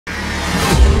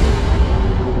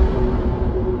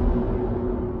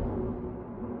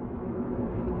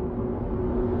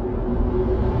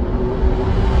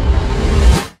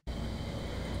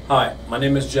Hi, my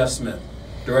name is Jeff Smith,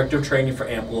 Director of Training for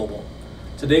AMP Global.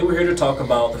 Today we're here to talk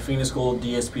about the Phoenix Gold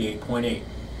DSP8.8,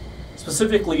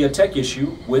 specifically a tech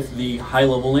issue with the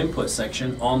high-level input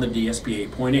section on the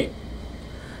DSP8.8.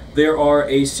 There are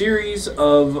a series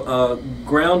of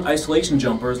ground isolation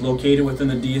jumpers located within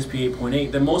the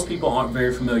DSP8.8 that most people aren't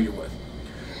very familiar with.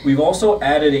 We've also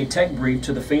added a tech brief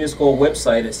to the Phoenix Gold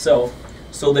website itself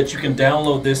so that you can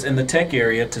download this in the tech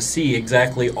area to see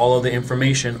exactly all of the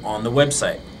information on the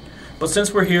website. But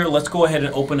since we're here, let's go ahead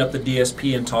and open up the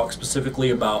DSP and talk specifically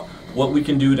about what we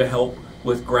can do to help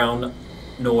with ground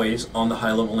noise on the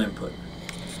high-level input.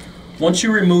 Once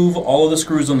you remove all of the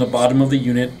screws on the bottom of the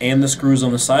unit and the screws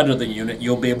on the side of the unit,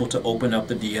 you'll be able to open up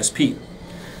the DSP.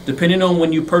 Depending on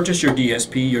when you purchase your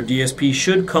DSP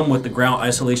should come with the ground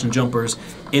isolation jumpers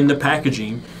in the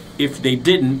packaging. If they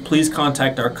didn't, please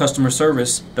contact our customer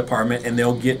service department and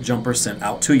they'll get jumpers sent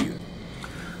out to you.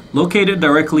 Located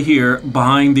directly here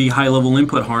behind the high-level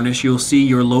input harness, you'll see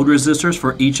your load resistors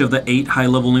for each of the 8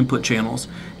 high-level input channels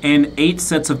and 8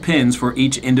 sets of pins for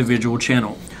each individual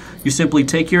channel. You simply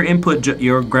take your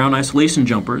your ground isolation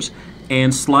jumpers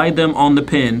and slide them on the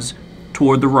pins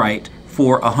toward the right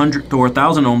for 100 or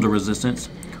 1000 ohms of resistance,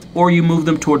 or you move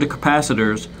them toward the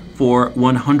capacitors for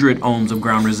 100 ohms of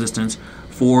ground resistance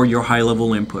for your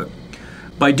high-level input.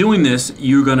 By doing this,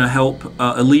 you're going to help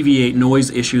alleviate noise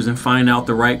issues and find out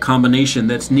the right combination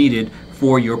that's needed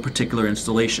for your particular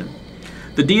installation.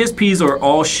 The DSPs are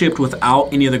all shipped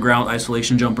without any of the ground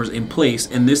isolation jumpers in place,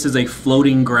 and this is a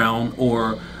floating ground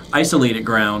or isolated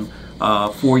ground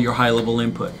for your high-level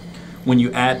input. When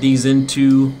you add these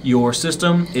into your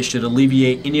system, it should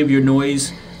alleviate any of your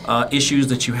noise issues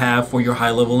that you have for your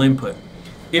high-level input.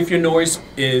 If your noise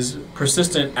is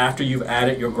persistent after you've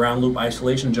added your ground loop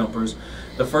isolation jumpers,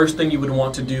 the first thing you would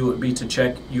want to do would be to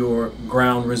check your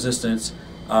ground resistance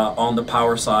on the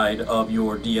power side of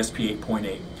your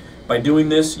DSP8.8. By doing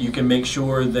this, you can make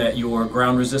sure that your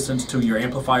ground resistance to your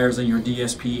amplifiers and your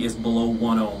DSP is below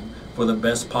 1 ohm for the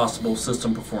best possible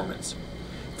system performance.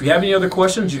 If you have any other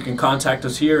questions, you can contact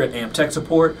us here at AMP Tech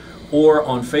Support or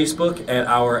on Facebook at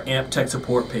our AMP Tech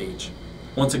Support page.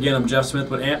 Once again, I'm Jeff Smith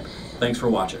with AMP. Thanks for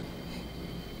watching.